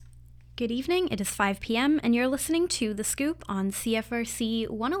Good evening, it is 5 p.m., and you're listening to The Scoop on CFRC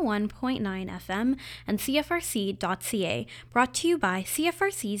 101.9 FM and CFRC.ca, brought to you by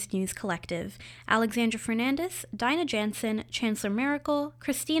CFRC's News Collective. Alexandra Fernandez, Dinah Jansen, Chancellor Miracle,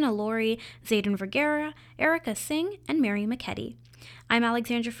 Christina Laurie, Zayden Vergara, Erica Singh, and Mary McKetty. I'm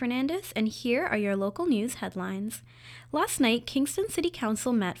Alexandra Fernandez, and here are your local news headlines. Last night, Kingston City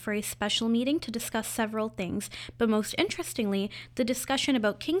Council met for a special meeting to discuss several things, but most interestingly, the discussion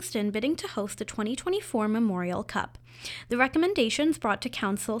about Kingston bidding to host the 2024 Memorial Cup. The recommendations brought to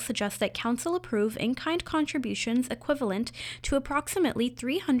Council suggest that Council approve in-kind contributions equivalent to approximately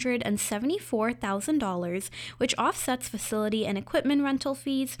 $374,000, which offsets facility and equipment rental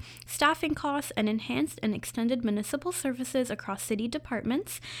fees, staffing costs, and enhanced and extended municipal services across city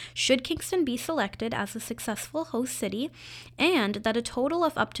departments, should Kingston be selected as a successful host city, and that a total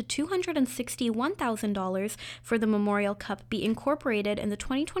of up to $261,000 for the Memorial Cup be incorporated in the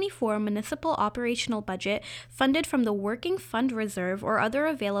 2024 municipal operational budget funded from the Working Fund Reserve or other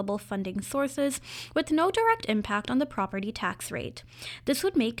available funding sources with no direct impact on the property tax rate. This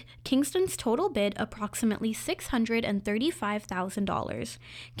would make Kingston's total bid approximately $635,000.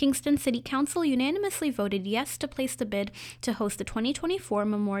 Kingston City Council unanimously voted yes to place the bid to host the 2024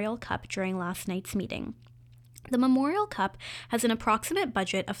 Memorial Cup during last night's meeting. The Memorial Cup has an approximate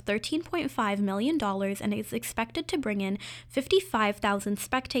budget of $13.5 million and is expected to bring in 55,000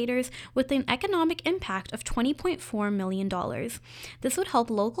 spectators with an economic impact of $20.4 million. This would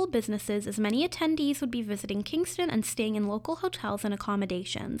help local businesses as many attendees would be visiting Kingston and staying in local hotels and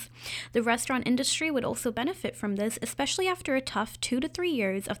accommodations. The restaurant industry would also benefit from this, especially after a tough 2 to 3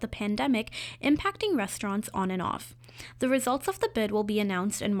 years of the pandemic impacting restaurants on and off. The results of the bid will be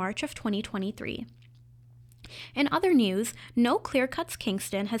announced in March of 2023. In other news, No Clear Cuts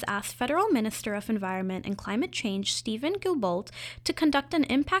Kingston has asked Federal Minister of Environment and Climate Change Stephen Guilbeault to conduct an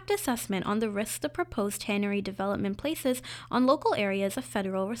impact assessment on the risks the proposed tannery development places on local areas of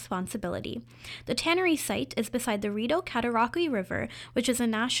federal responsibility. The tannery site is beside the Rideau-Cataraqui River, which is a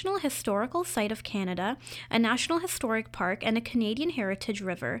National Historical Site of Canada, a National Historic Park, and a Canadian Heritage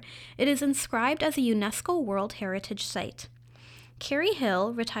River. It is inscribed as a UNESCO World Heritage Site. Carrie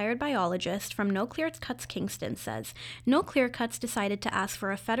Hill, retired biologist from No Clear Cuts Kingston, says, No Clear Cuts decided to ask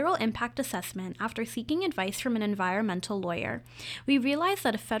for a federal impact assessment after seeking advice from an environmental lawyer. We realized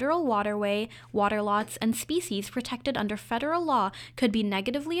that a federal waterway, water lots, and species protected under federal law could be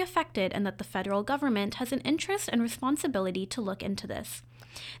negatively affected and that the federal government has an interest and responsibility to look into this.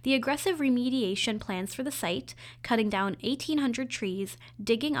 The aggressive remediation plans for the site, cutting down 1,800 trees,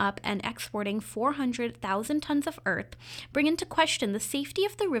 digging up and exporting 400,000 tons of earth, bring into question the safety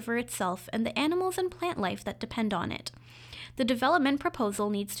of the river itself and the animals and plant life that depend on it. The development proposal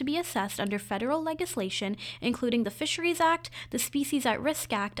needs to be assessed under federal legislation, including the Fisheries Act, the Species at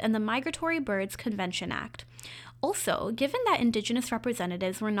Risk Act, and the Migratory Birds Convention Act. Also, given that Indigenous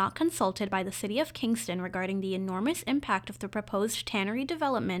representatives were not consulted by the City of Kingston regarding the enormous impact of the proposed tannery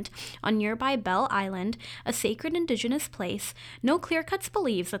development on nearby Bell Island, a sacred Indigenous place, No Clear Cuts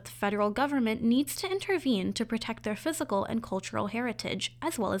believes that the federal government needs to intervene to protect their physical and cultural heritage,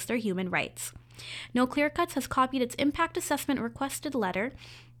 as well as their human rights. No Clear Cuts has copied its impact assessment request letter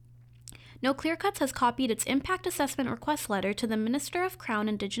to the Minister of Crown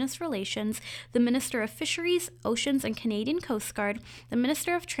Indigenous Relations, the Minister of Fisheries, Oceans and Canadian Coast Guard, the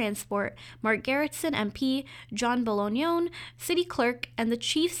Minister of Transport, Mark Garrettson MP, John Bolognon, City Clerk, and the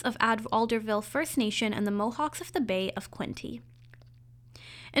Chiefs of Alderville First Nation and the Mohawks of the Bay of Quinte.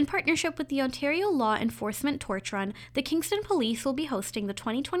 In partnership with the Ontario Law Enforcement Torch Run, the Kingston Police will be hosting the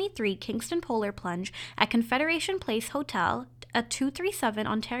 2023 Kingston Polar Plunge at Confederation Place Hotel at 237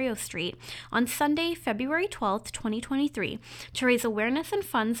 Ontario Street on Sunday, February 12, 2023, to raise awareness and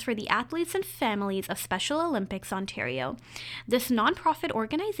funds for the athletes and families of Special Olympics Ontario. This nonprofit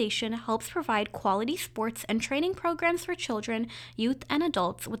organization helps provide quality sports and training programs for children, youth, and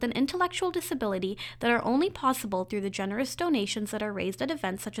adults with an intellectual disability that are only possible through the generous donations that are raised at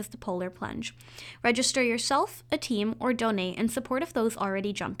events such as the Polar Plunge. Register yourself, a team, or donate in support of those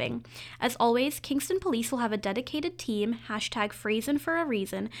already jumping. As always, Kingston Police will have a dedicated team, #Freezin' for a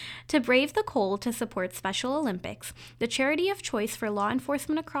reason, to brave the cold to support Special Olympics, the charity of choice for law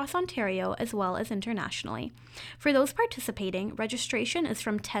enforcement across Ontario as well as internationally. For those participating, registration is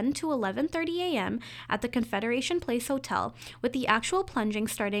from 10 to 11:30 a.m. at the Confederation Place Hotel, with the actual plunging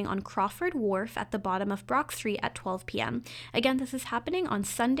starting on Crawford Wharf at the bottom of Brock Street at 12 p.m. Again, this is happening on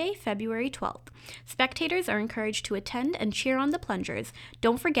Sunday, February 12th. Spectators are encouraged to attend and cheer on the plungers.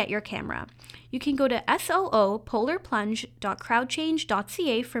 Don't forget your camera. You can go to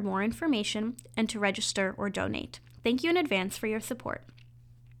soopolarplunge.crowdchange.ca for more information and to register or donate. Thank you in advance for your support.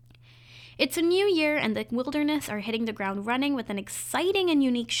 It's a new year, and the Wilderness are hitting the ground running with an exciting and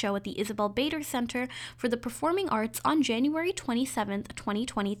unique show at the Isabel Bader Center for the Performing Arts on January 27th,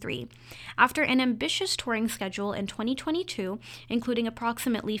 2023. After an ambitious touring schedule in 2022, including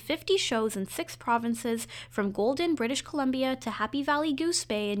approximately 50 shows in 6 provinces from Golden, British Columbia to Happy Valley Goose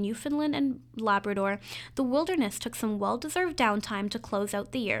Bay in Newfoundland and Labrador, the Wilderness took some well-deserved downtime to close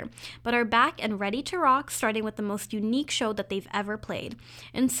out the year, but are back and ready to rock, starting with the most unique show that they've ever played.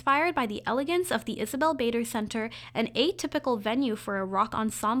 Inspired by the elegance of the Isabel Bader Center, an atypical venue for a rock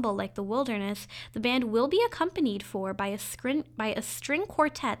ensemble like the Wilderness, the band will be accompanied by a string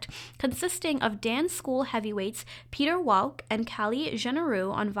quartet consisting of dance school heavyweights Peter Walk and Callie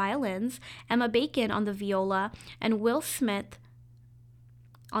Genereux on violins, Emma Bacon on the viola, and Will Smith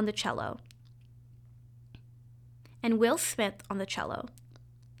on the cello.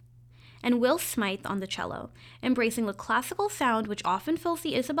 Embracing the classical sound which often fills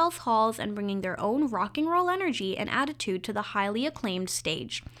the Isabel's halls and bringing their own rock and roll energy and attitude to the highly acclaimed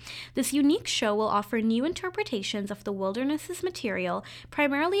stage. This unique show will offer new interpretations of the Wilderness's material,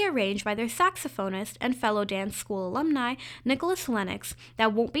 primarily arranged by their saxophonist and fellow dance school alumni, Nicholas Lennox,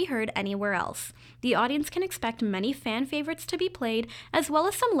 that won't be heard anywhere else. The audience can expect many fan favorites to be played, as well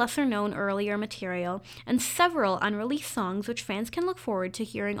as some lesser-known earlier material, and several unreleased songs which fans can look forward to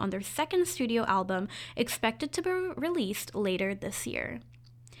hearing on their second studio album, expected to be released later this year.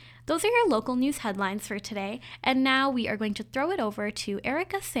 Those are your local news headlines for today, and now we are going to throw it over to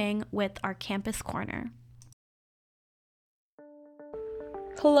Erica Singh with our Campus Corner.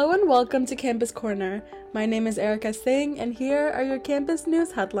 Hello and welcome to Campus Corner. My name is Erica Singh, and here are your campus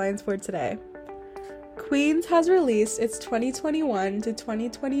news headlines for today. Queen's has released its 2021 to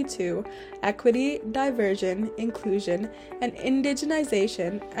 2022 Equity, Diversion, Inclusion, and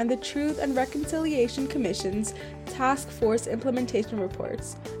Indigenization and the Truth and Reconciliation Commission's Task Force Implementation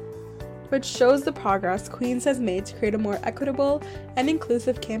Reports, which shows the progress Queen's has made to create a more equitable and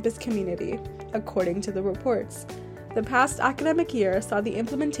inclusive campus community, according to the reports. The past academic year saw the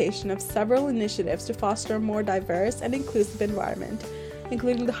implementation of several initiatives to foster a more diverse and inclusive environment,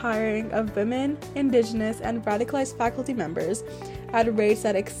 including the hiring of women, Indigenous, and radicalized faculty members at rates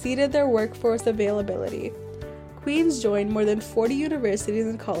that exceeded their workforce availability. Queen's joined more than 40 universities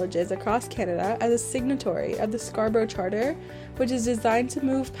and colleges across Canada as a signatory of the Scarborough Charter, which is designed to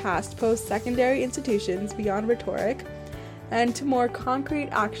move past post-secondary institutions beyond rhetoric and to more concrete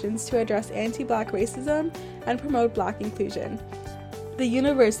actions to address anti-Black racism and promote Black inclusion. The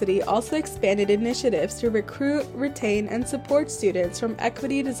university also expanded initiatives to recruit, retain, and support students from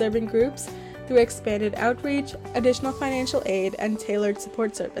equity-deserving groups through expanded outreach, additional financial aid, and tailored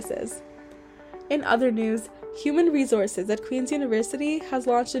support services. In other news, Human Resources at Queen's University has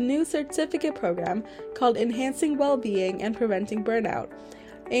launched a new certificate program called Enhancing Wellbeing and Preventing Burnout,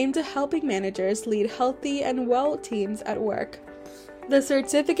 aimed at helping managers lead healthy and well teams at work. The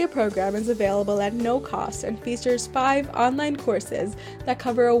certificate program is available at no cost and features 5 online courses that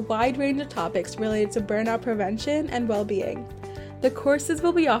cover a wide range of topics related to burnout prevention and well-being. The courses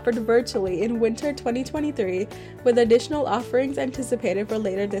will be offered virtually in winter 2023, with additional offerings anticipated for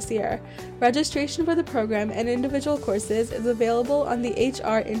later this year. Registration for the program and individual courses is available on the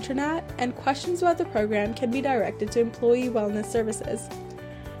HR intranet, and questions about the program can be directed to Employee Wellness Services.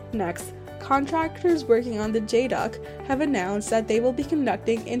 Next, contractors working on the JDUC have announced that they will be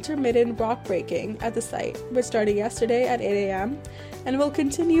conducting intermittent rock breaking at the site, which started yesterday at 8 a.m. and will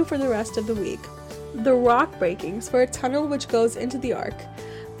continue for the rest of the week. The rock breakings for a tunnel which goes into the Arc.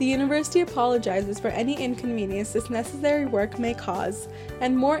 The university apologizes for any inconvenience this necessary work may cause,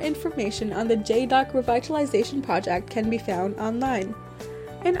 and more information on the JDUC revitalization project can be found online.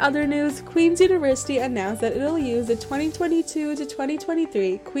 In other news, Queen's University announced that it'll use the 2022 to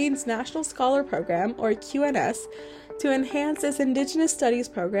 2023 Queen's National Scholar Program, or QNS, to enhance its Indigenous Studies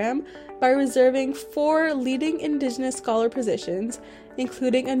program by reserving 4 leading Indigenous scholar positions,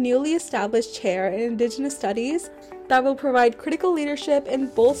 including a newly established chair in Indigenous Studies that will provide critical leadership in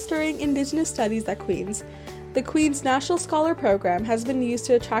bolstering Indigenous studies at Queen's. The Queen's National Scholar Program has been used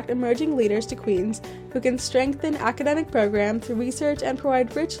to attract emerging leaders to Queen's who can strengthen academic program through research and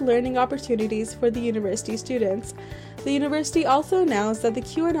provide rich learning opportunities for the university students. The university also announced that the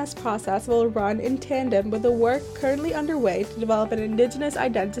QNS process will run in tandem with the work currently underway to develop an Indigenous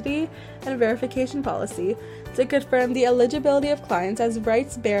identity and verification policy to confirm the eligibility of clients as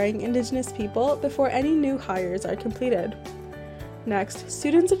rights-bearing Indigenous people before any new hires are completed. Next,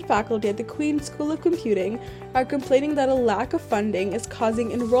 students and faculty at the Queen's School of Computing are complaining that a lack of funding is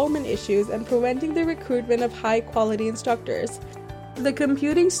causing enrollment issues and preventing the recruitment of high-quality instructors. The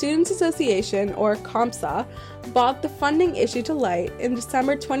Computing Students Association, or COMSA, brought the funding issue to light in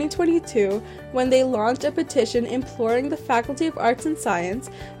December 2022 when they launched a petition imploring the Faculty of Arts and Science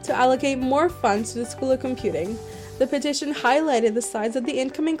to allocate more funds to the School of Computing. The petition highlighted the size of the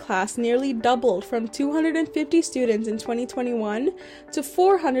incoming class nearly doubled from 250 students in 2021 to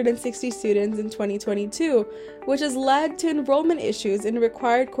 460 students in 2022, which has led to enrollment issues in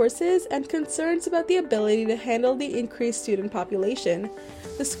required courses and concerns about the ability to handle the increased student population.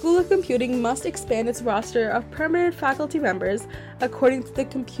 The School of Computing must expand its roster of permanent faculty members, according to the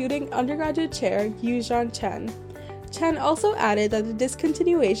Computing Undergraduate Chair, Yuzhan Chen. Chen also added that the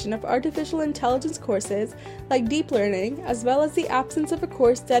discontinuation of artificial intelligence courses like deep learning, as well as the absence of a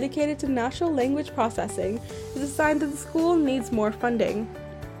course dedicated to natural language processing, is a sign that the school needs more funding.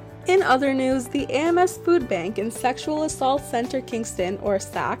 In other news, the AMS Food Bank and Sexual Assault Center Kingston, or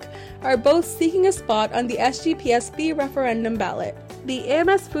SAC, are both seeking a spot on the SGPS fee referendum ballot. The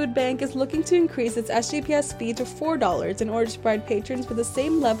AMS Food Bank is looking to increase its SGPS fee to $4 in order to provide patrons with the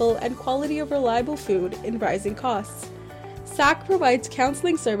same level and quality of reliable food in rising costs. SAC provides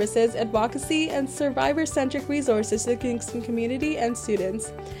counseling services, advocacy, and survivor-centric resources to the Kingston community and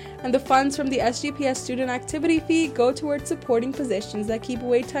students, and the funds from the SGPS student activity fee go towards supporting positions that keep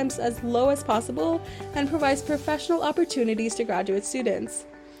wait times as low as possible and provides professional opportunities to graduate students.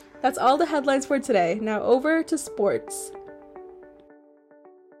 That's all the headlines for today. Now over to sports.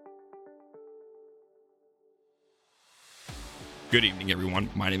 Good evening, everyone.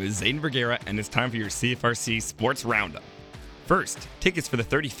 My name is Zayden Vergara, and it's time for your CFRC Sports Roundup. First, tickets for the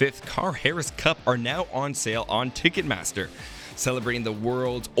 35th Carl Harris Cup are now on sale on Ticketmaster, celebrating the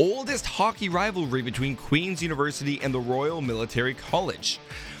world's oldest hockey rivalry between Queen's University and the Royal Military College.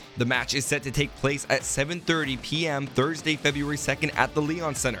 The match is set to take place at 7:30 p.m. Thursday, February 2nd at the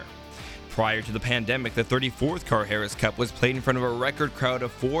Leon Center. Prior to the pandemic, the 34th Carl Harris Cup was played in front of a record crowd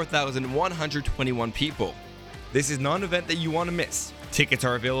of 4,121 people. This is not an event that you want to miss. Tickets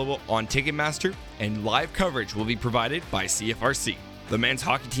are available on Ticketmaster, and live coverage will be provided by CFRC. The men's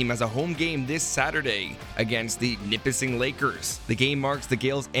hockey team has a home game this Saturday against the Nipissing Lakers. The game marks the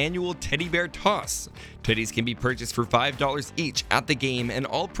Gales' annual Teddy Bear Toss. Teddies can be purchased for $5 each at the game, and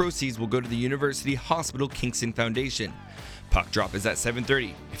all proceeds will go to the University Hospital Kingston Foundation. Puck drop is at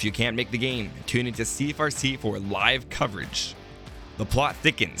 7:30. If you can't make the game, tune into CFRC for live coverage. The plot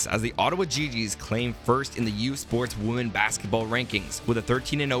thickens as the Ottawa Gee-Gees claim first in the U Sports Women Basketball rankings with a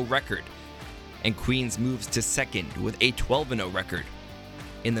 13-0 record, and Queens moves to second with a 12-0 record.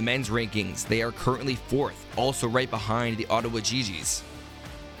 In the men's rankings, they are currently fourth, also right behind the Ottawa Gee-Gees.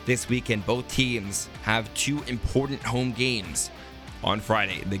 This weekend, both teams have two important home games. On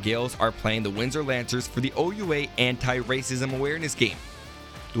Friday, the Gales are playing the Windsor Lancers for the OUA Anti-Racism Awareness Game.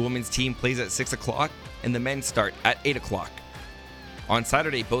 The women's team plays at 6 o'clock, and the men's start at 8 o'clock. On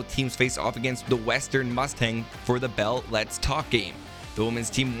Saturday, both teams face off against the Western Mustang for the Bell Let's Talk game. The women's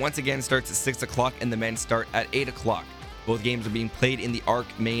team once again starts at 6 o'clock and the men start at 8 o'clock. Both games are being played in the Arc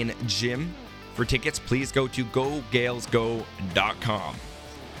Main Gym. For tickets, please go to gogalesgo.com.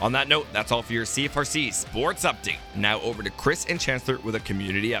 On that note, that's all for your CFRC Sports Update. Now over to Chris and Chancellor with a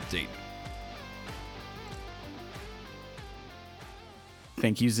community update.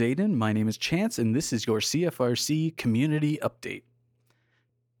 Thank you, Zayden. My name is Chance, and this is your CFRC Community Update.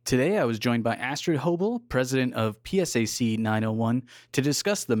 Today, I was joined by Astrid Hobel, president of PSAC 901, to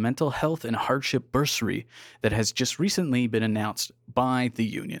discuss the mental health and hardship bursary that has just recently been announced by the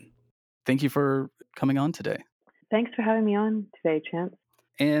union. Thank you for coming on today. Thanks for having me on today, Chance.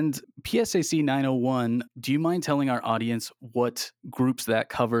 And PSAC 901, do you mind telling our audience what groups that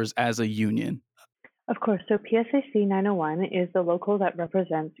covers as a union? Of course. So PSAC 901 is the local that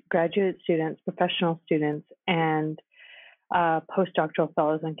represents graduate students, professional students, and postdoctoral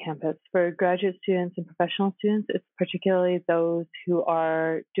fellows on campus. For graduate students and professional students, it's particularly those who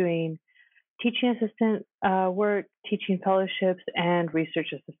are doing teaching assistant work, teaching fellowships, and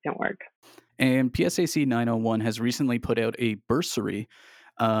research assistant work. And PSAC 901 has recently put out a bursary.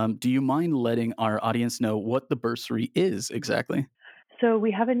 Do you mind letting our audience know what the bursary is exactly? So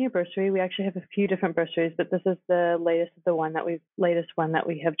we have a new bursary. We actually have a few different bursaries, but this is the latest one that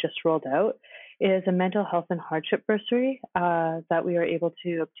we have just rolled out. It is a mental health and hardship bursary that we were able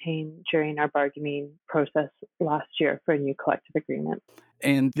to obtain during our bargaining process last year for a new collective agreement.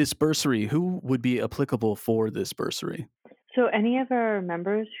 And this bursary, who would be applicable for this bursary? So any of our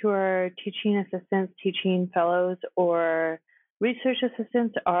members who are teaching assistants, teaching fellows, or research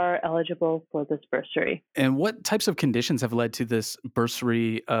assistants are eligible for this bursary. And what types of conditions have led to this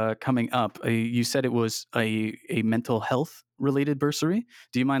bursary coming up? You said it was a mental health related bursary.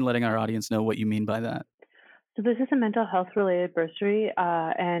 Do you mind letting our audience know what you mean by that? So this is a mental health related bursary,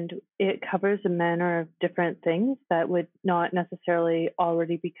 and it covers a manner of different things that would not necessarily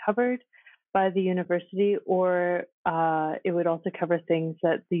already be covered by the university, or it would also cover things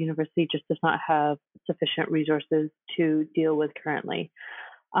that the university just does not have sufficient resources to deal with currently.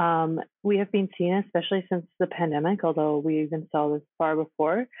 We have been seeing, especially since the pandemic, although we even saw this far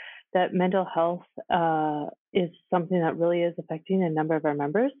before, that mental health is something that really is affecting a number of our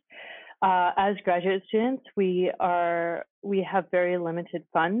members. As graduate students, we have very limited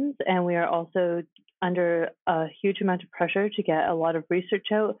funds, and we are also under a huge amount of pressure to get a lot of research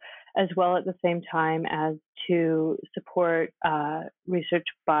out, as well at the same time as to support research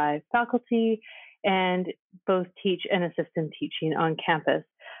by faculty and both teach and assist in teaching on campus.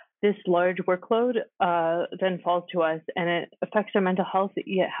 This large workload then falls to us, and it affects our mental health.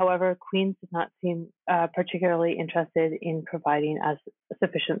 Yet, however, Queen's does not seem particularly interested in providing us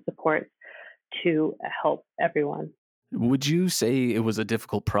sufficient support to help everyone. Would you say it was a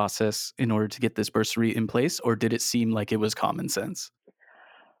difficult process in order to get this bursary in place, or did it seem like it was common sense?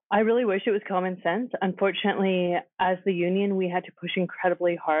 I really wish it was common sense. Unfortunately, as the union, we had to push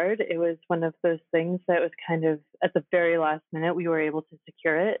incredibly hard. It was one of those things that was kind of at the very last minute we were able to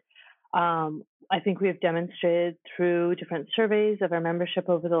secure it. I think we have demonstrated through different surveys of our membership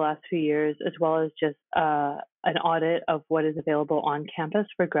over the last few years, as well as just an audit of what is available on campus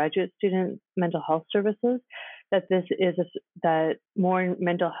for graduate student mental health services, that that more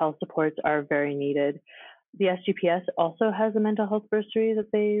mental health supports are very needed. The SGPS also has a mental health bursary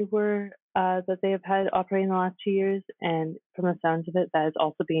that they have had operating the last 2 years, and from the sounds of it, that is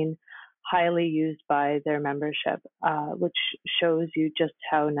also being highly used by their membership, which shows you just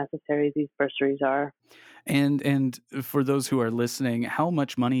how necessary these bursaries are. And for those who are listening, how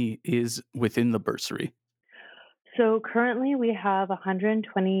much money is within the bursary? So currently we have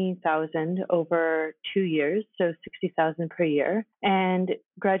 $120,000 over 2 years, so $60,000 per year. And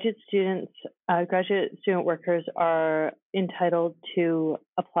graduate student workers are entitled to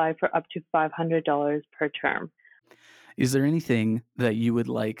apply for up to $500 per term. Is there anything that you would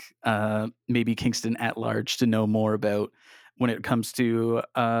like maybe Kingston at large to know more about when it comes to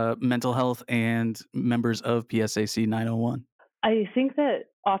mental health and members of PSAC 901? I think that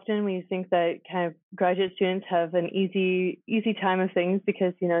often we think that kind of graduate students have an easy time of things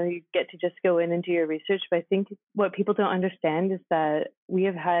because, you get to just go in and do your research. But I think what people don't understand is that we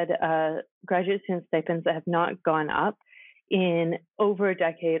have had graduate student stipends that have not gone up in over a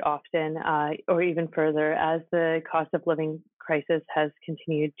decade often, or even further, as the cost of living crisis has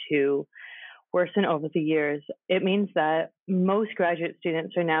continued to worsen over the years. It means that most graduate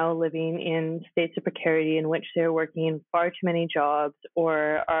students are now living in states of precarity in which they're working far too many jobs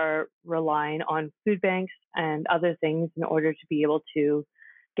or are relying on food banks and other things in order to be able to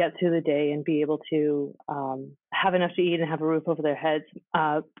get through the day and be able to have enough to eat and have a roof over their heads.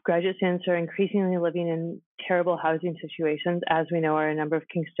 Graduate students are increasingly living in terrible housing situations, as we know are a number of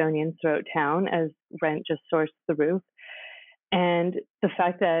Kingstonians throughout town, as rent just soars to the roof. And the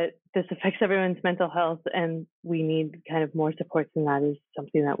fact that this affects everyone's mental health and we need kind of more supports than that is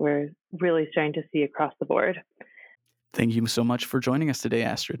something that we're really starting to see across the board. Thank you so much for joining us today,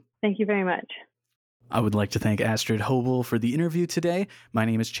 Astrid. Thank you very much. I would like to thank Astrid Hobel for the interview today. My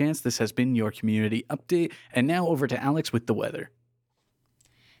name is Chance. This has been your community update. And now over to Alex with the weather.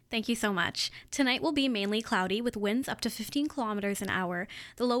 Thank you so much. Tonight will be mainly cloudy with winds up to 15 kilometers an hour.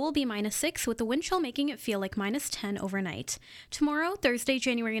 The low will be -6 with the wind chill making it feel like -10 overnight. Tomorrow, Thursday,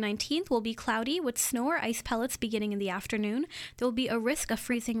 January 19th, will be cloudy with snow or ice pellets beginning in the afternoon. There will be a risk of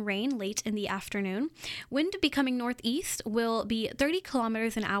freezing rain late in the afternoon. Wind becoming northeast will be 30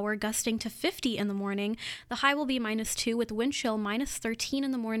 kilometers an hour, gusting to 50 in the morning. The high will be -2 with wind chill -13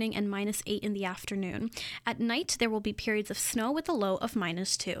 in the morning and -8 in the afternoon. At night, there will be periods of snow with a low of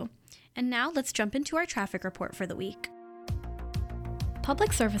 -2. And now let's jump into our traffic report for the week.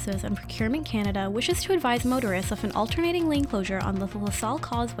 Public Services and Procurement Canada wishes to advise motorists of an alternating lane closure on the LaSalle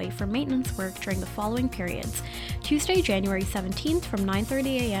Causeway for maintenance work during the following periods: Tuesday, January 17th from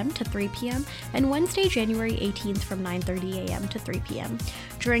 9:30 a.m. to 3 p.m. and Wednesday, January 18th from 9:30 a.m. to 3 p.m.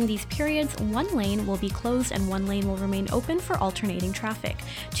 During these periods, one lane will be closed and one lane will remain open for alternating traffic.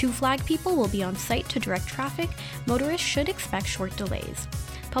 2 flag people will be on site to direct traffic. Motorists should expect short delays.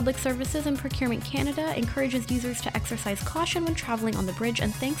 Public Services and Procurement Canada encourages users to exercise caution when traveling on the bridge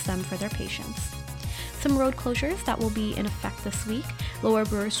and thanks them for their patience. Some road closures that will be in effect this week. Lower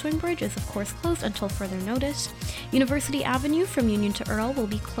Brewer Swing Bridge is of course closed until further notice. University Avenue from Union to Earl will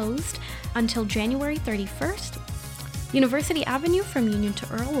be closed until January 31st. University Avenue from Union to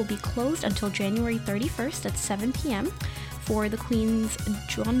Earl will be closed until January 31st at 7 p.m. for the Queen's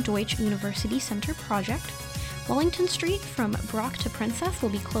John Deutsch University Center project. Wellington Street from Brock to Princess will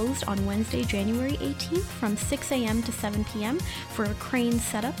be closed on Wednesday, January 18th from 6 a.m. to 7 p.m. for a crane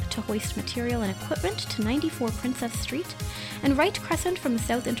setup to hoist material and equipment to 94 Princess Street. And Wright Crescent from the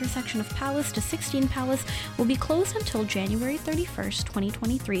south intersection of Palace to 16 Palace will be closed until January 31st,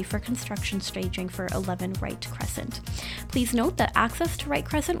 2023 for construction staging for 11 Wright Crescent. Please note that access to Wright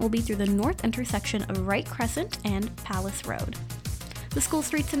Crescent will be through the north intersection of Wright Crescent and Palace Road. The School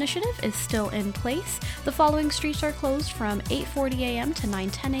Streets Initiative is still in place. The following streets are closed from 8:40 a.m. to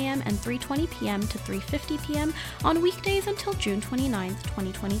 9:10 a.m. and 3:20 p.m. to 3:50 p.m. on weekdays until June 29,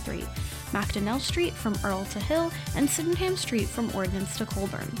 2023. Macdonnell Street from Earl to Hill and Sydenham Street from Ordnance to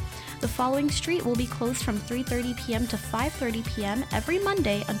Colburn. The following street will be closed from 3:30 p.m. to 5:30 p.m. every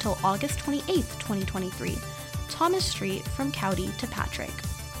Monday until August 28, 2023. Thomas Street from Cowdy to Patrick.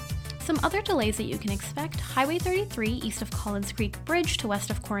 Some other delays that you can expect: Highway 33 east of Collins Creek Bridge to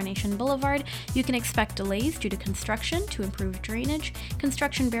west of Coronation Boulevard. You can expect delays due to construction to improve drainage.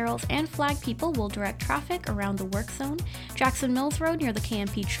 Construction barrels and flag people will direct traffic around the work zone. Jackson Mills Road near the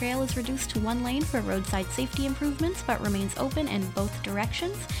KMP Trail is reduced to one lane for roadside safety improvements but remains open in both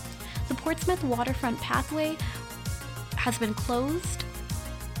directions. The Portsmouth Waterfront Pathway has been closed.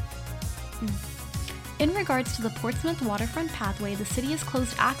 In regards to the Portsmouth Waterfront Pathway, the city has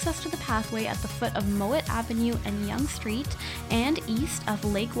closed access to the pathway at the foot of Mowat Avenue and Yonge Street and east of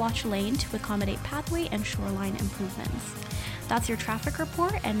Lake Watch Lane to accommodate pathway and shoreline improvements. That's your traffic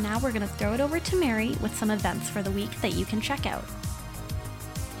report, and now we're going to throw it over to Mary with some events for the week that you can check out.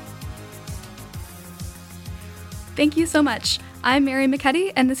 Thank you so much. I'm Mary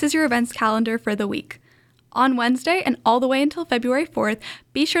McKetty, and this is your events calendar for the week. On Wednesday and all the way until February 4th,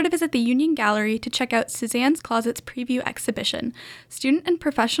 be sure to visit the Union Gallery to check out Suzanne's Closet's preview exhibition. Student and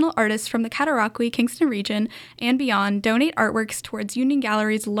professional artists from the Cataraqui, Kingston region, and beyond donate artworks towards Union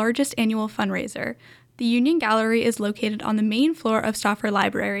Gallery's largest annual fundraiser. The Union Gallery is located on the main floor of Stauffer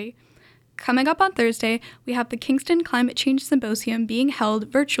Library. Coming up on Thursday, we have the Kingston Climate Change Symposium being held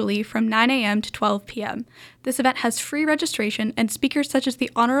virtually from 9 a.m. to 12 p.m. This event has free registration, and speakers such as the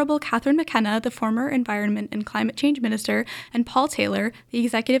Honorable Catherine McKenna, the former Environment and Climate Change Minister, and Paul Taylor, the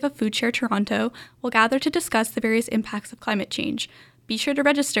Executive of Food Share Toronto, will gather to discuss the various impacts of climate change. Be sure to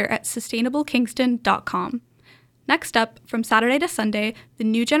register at sustainablekingston.com. Next up, from Saturday to Sunday, the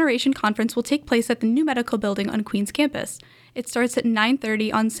New Generation Conference will take place at the New Medical Building on Queen's campus. It starts at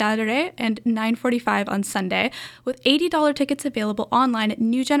 9:30 on Saturday and 9:45 on Sunday, with $80 tickets available online at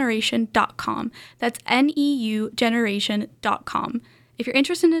newgeneration.com. That's neugeneration.com. If you're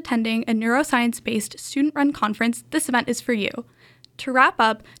interested in attending a neuroscience-based student-run conference, this event is for you. To wrap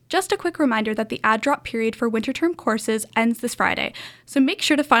up, just a quick reminder that the add drop period for winter term courses ends this Friday, so make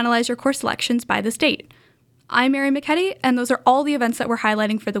sure to finalize your course selections by this date. I'm Mary McKetty, and those are all the events that we're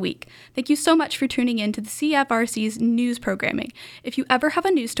highlighting for the week. Thank you so much for tuning in to the CFRC's news programming. If you ever have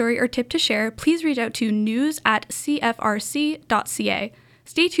a news story or tip to share, please reach out to news@cfrc.ca.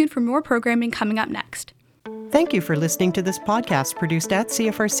 Stay tuned for more programming coming up next. Thank you for listening to this podcast produced at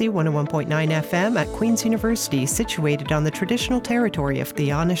CFRC 101.9 FM at Queen's University, situated on the traditional territory of the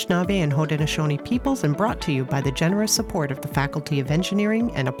Anishinaabe and Haudenosaunee peoples, and brought to you by the generous support of the Faculty of Engineering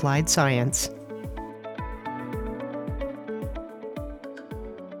and Applied Science.